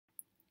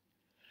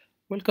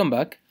Welcome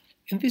back.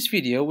 In this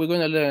video, we're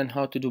going to learn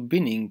how to do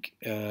binning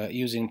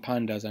using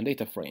pandas and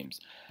data frames.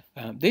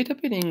 Data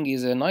binning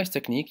is a nice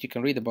technique. You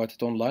can read about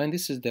it online.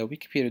 This is the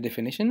Wikipedia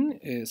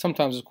definition.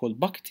 Sometimes it's called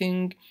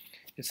bucketing.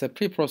 It's a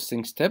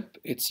pre-processing step.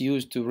 It's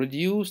used to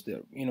reduce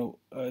the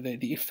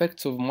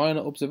effects of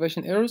minor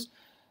observation errors.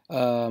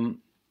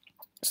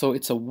 So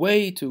it's a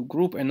way to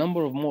group a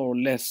number of more or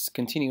less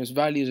continuous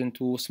values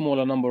into a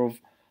smaller number of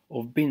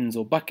bins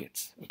or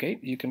buckets. Okay,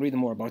 you can read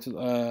more about it,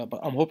 but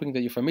I'm hoping that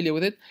you're familiar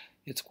with it.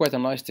 It's quite a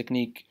nice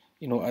technique,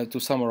 to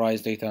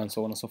summarize data and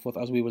so on and so forth,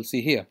 as we will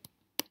see here.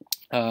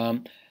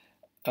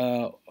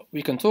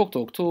 We can talk,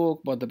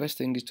 but the best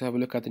thing is to have a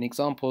look at an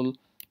example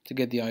to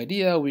get the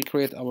idea. We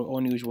create our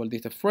own usual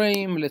data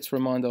frame. Let's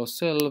remind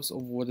ourselves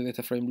of what the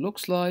data frame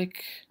looks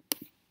like.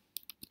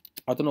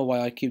 I don't know why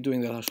I keep doing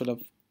that. I should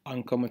have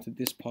uncommented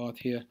this part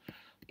here.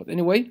 But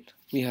anyway,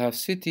 we have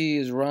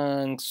cities,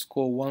 ranks,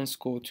 score 1,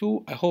 score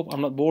 2. I hope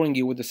I'm not boring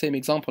you with the same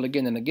example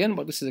again and again,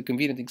 but this is a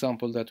convenient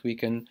example that we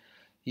can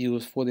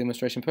use for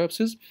demonstration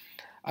purposes.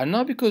 And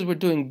now, because we're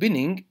doing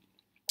binning,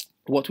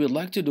 what we'd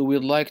like to do,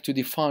 we'd like to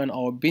define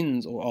our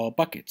bins or our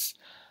buckets.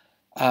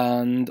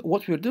 And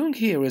what we're doing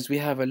here is we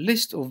have a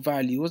list of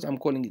values. I'm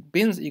calling it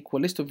bins equal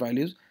list of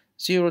values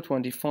 0,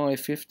 25,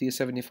 50,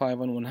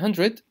 75, and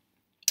 100.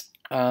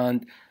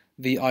 And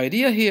the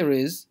idea here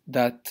is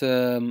that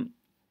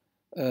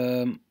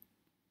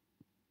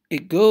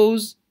it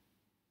goes,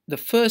 the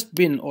first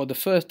bin or the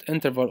first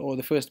interval or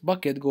the first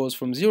bucket goes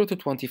from 0 to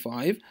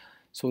 25.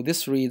 So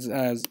this reads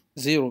as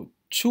 0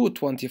 to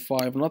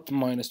 25, not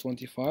minus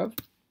 25,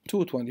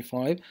 to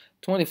 25,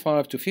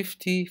 25 to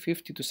 50,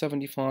 50 to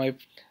 75,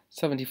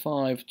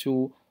 75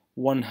 to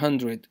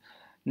 100.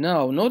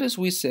 Now notice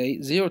we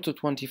say 0 to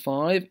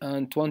 25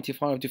 and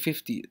 25 to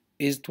 50.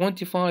 Is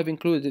 25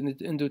 included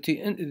in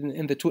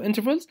the two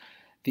intervals?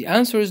 The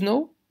answer is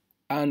no,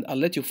 and I'll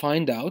let you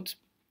find out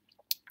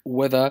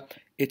whether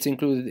it's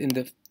included in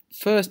the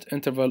first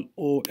interval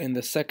or in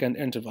the second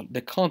interval.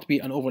 There can't be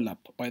an overlap,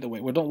 by the way.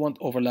 We don't want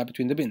overlap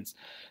between the bins.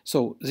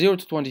 So 0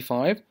 to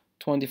 25,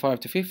 25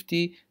 to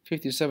 50,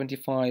 50 to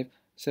 75,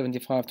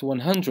 75 to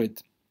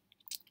 100.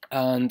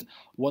 And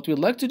what we'd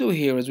like to do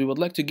here is we would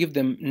like to give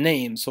them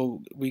names.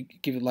 So we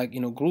give it like,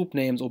 group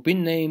names or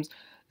bin names.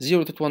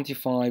 0 to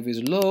 25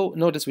 is low.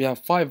 Notice we have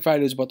 5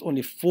 values, but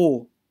only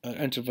 4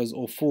 intervals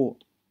or 4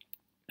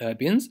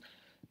 bins.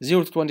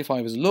 0 to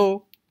 25 is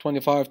low.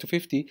 25 to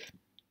 50,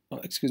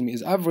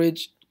 is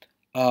average.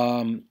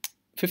 50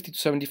 to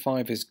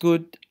 75 is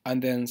good,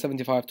 and then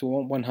 75 to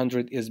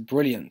 100 is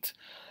brilliant.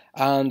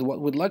 And what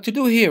we'd like to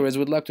do here is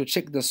we'd like to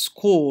check the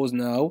scores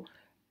now,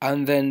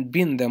 and then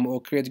bin them or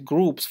create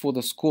groups for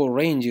the score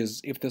ranges.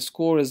 If the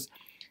score is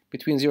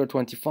between 0 to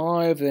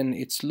 25, then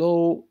it's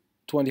low.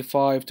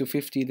 25 to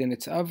 50, then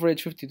it's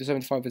average. 50 to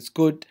 75 is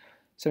good.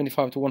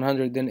 75 to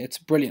 100, then it's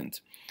brilliant.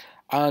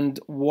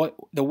 And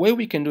the way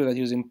we can do that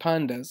using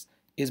pandas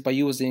is by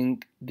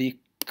using the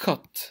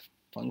cut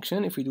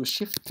function. If we do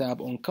shift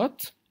tab on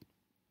cut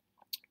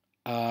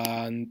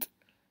and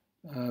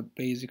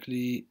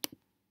basically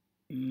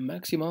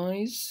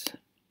maximize,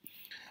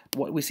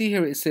 what we see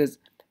here, it says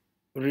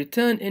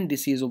return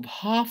indices of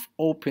half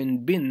open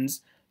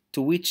bins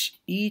to which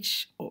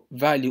each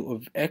value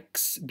of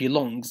x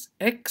belongs.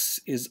 X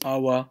is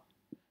our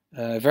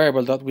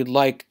variable that we'd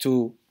like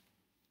to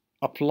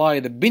apply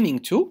the binning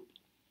to,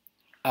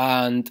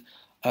 and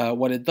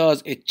what it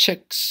does, it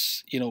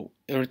checks,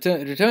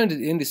 return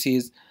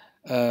indices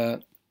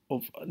of,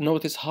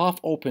 notice, half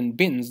open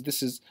bins.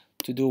 This is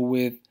to do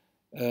with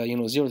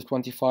 0 to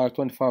 25,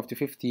 25 to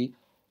 50,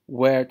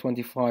 where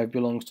 25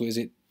 belongs to. Is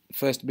it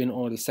first bin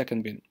or the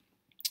second bin?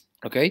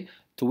 Okay,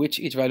 to which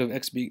each value of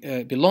x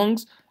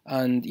belongs.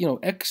 And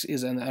x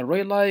is an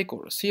array-like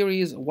or a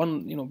series,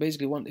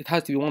 basically one. It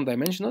has to be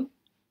one-dimensional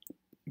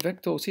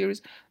vector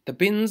series. The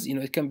bins,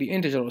 it can be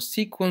integer or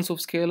sequence of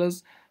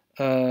scalars.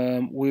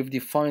 We've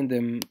defined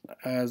them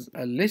as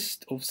a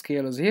list of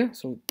scalars here.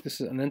 So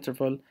this is an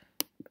interval,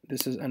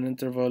 this is an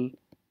interval,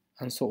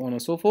 and so on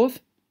and so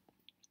forth.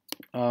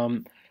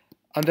 And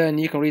then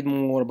you can read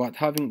more about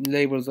having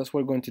labels. That's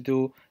what we're going to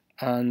do,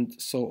 and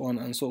so on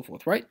and so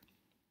forth, right?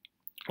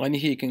 And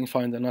here you can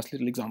find a nice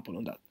little example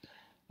on that.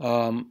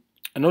 And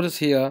notice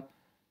here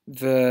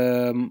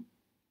the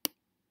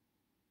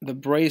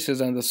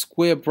braces and the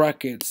square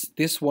brackets.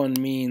 This one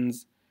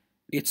means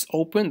it's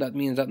open. That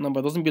means that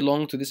number doesn't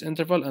belong to this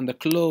interval, and the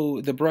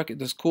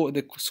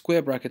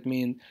square bracket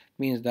means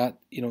that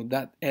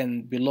that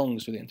n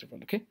belongs to the interval.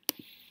 Okay,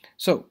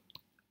 so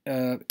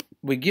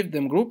we give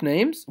them group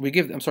names. We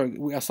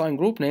assign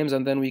group names,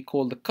 and then we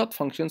call the cut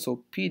function.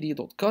 So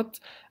pd.cut,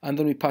 and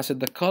then we pass it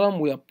the column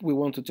we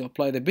wanted to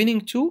apply the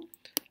binning to,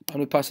 and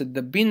we pass it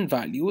the bin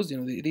values.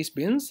 These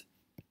bins,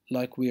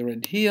 like we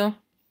read here,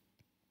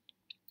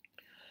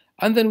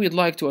 and then we'd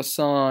like to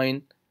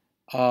assign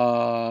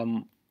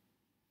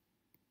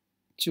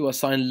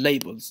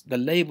labels. The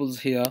labels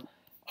here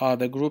are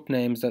the group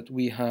names that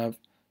we have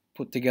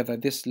put together,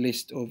 this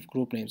list of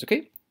group names.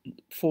 Okay,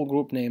 4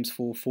 group names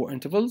for 4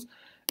 intervals.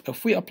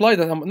 If we apply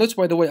that, notice,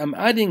 by the way, I'm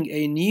adding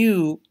a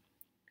new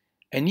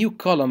a new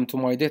column to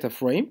my data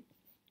frame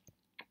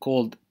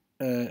called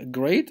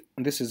grade,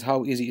 and this is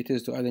how easy it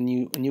is to add a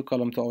new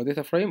column to our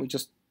data frame. We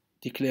just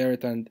declare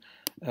it and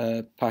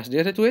pass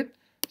data to it.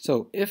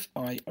 So if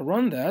I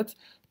run that,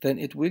 then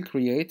it will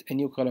create a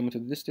new column to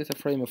this data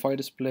frame. If I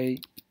display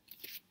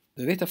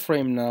the data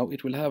frame now,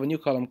 it will have a new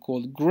column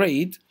called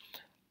grade,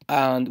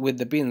 and with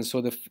the bins.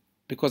 So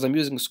because I'm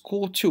using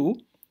score 2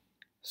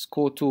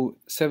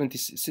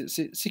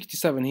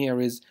 67 here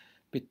is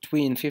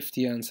between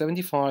 50 and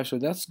 75, so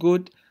that's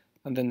good.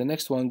 And then the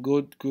next one,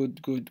 good,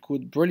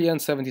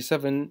 brilliant,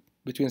 77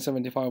 between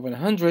 75 and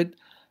 100,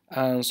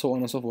 and so on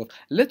and so forth.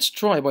 Let's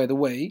try, by the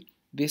way,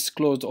 this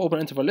closed open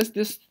interval. Let's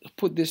just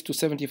put this to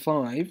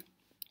 75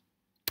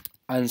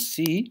 and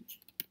see.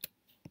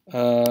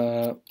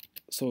 So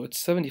it's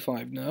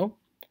 75 now,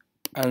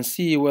 and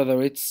see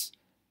whether it's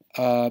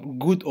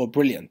good or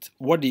brilliant.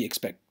 What do you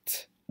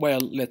expect? Well,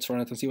 let's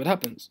run it and see what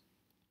happens.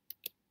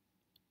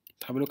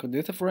 Let's have a look at the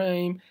data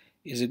frame.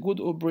 Is it good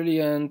or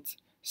brilliant?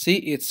 See,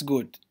 it's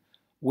good,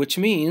 which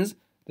means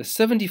the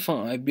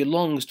 75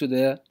 belongs to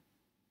the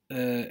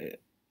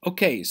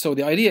okay, so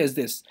the idea is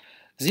this: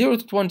 0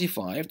 to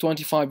 25,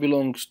 25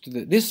 belongs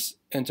to this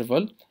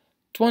interval.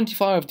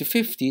 25 to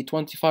 50,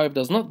 25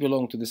 does not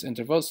belong to this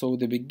interval, so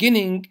the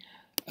beginning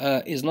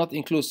is not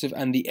inclusive,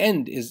 and the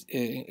end is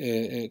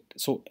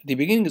so the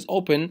beginning is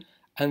open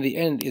and the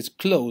end is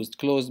closed.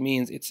 Closed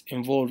means it's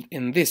involved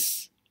in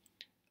this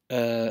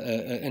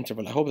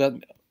interval. I hope that,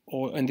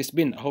 or in this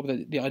bin, I hope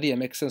that the idea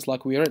makes sense.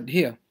 Like we read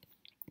here,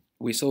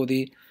 we saw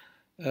the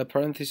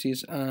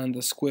parentheses and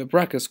the square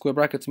brackets. Square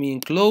brackets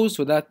mean closed,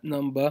 so that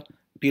number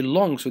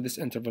belongs to this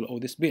interval or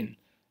this bin.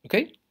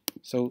 Okay,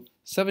 so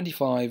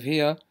 75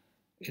 here,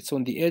 it's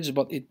on the edge,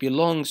 but it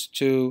belongs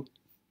to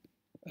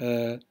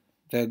the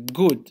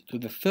good, to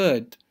the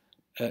third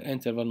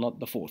interval, not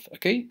the fourth.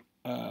 Okay,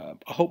 I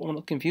hope I'm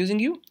not confusing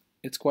you.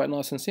 It's quite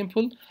nice and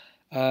simple.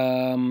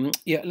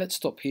 Yeah, let's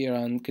stop here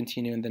and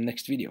continue in the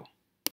next video.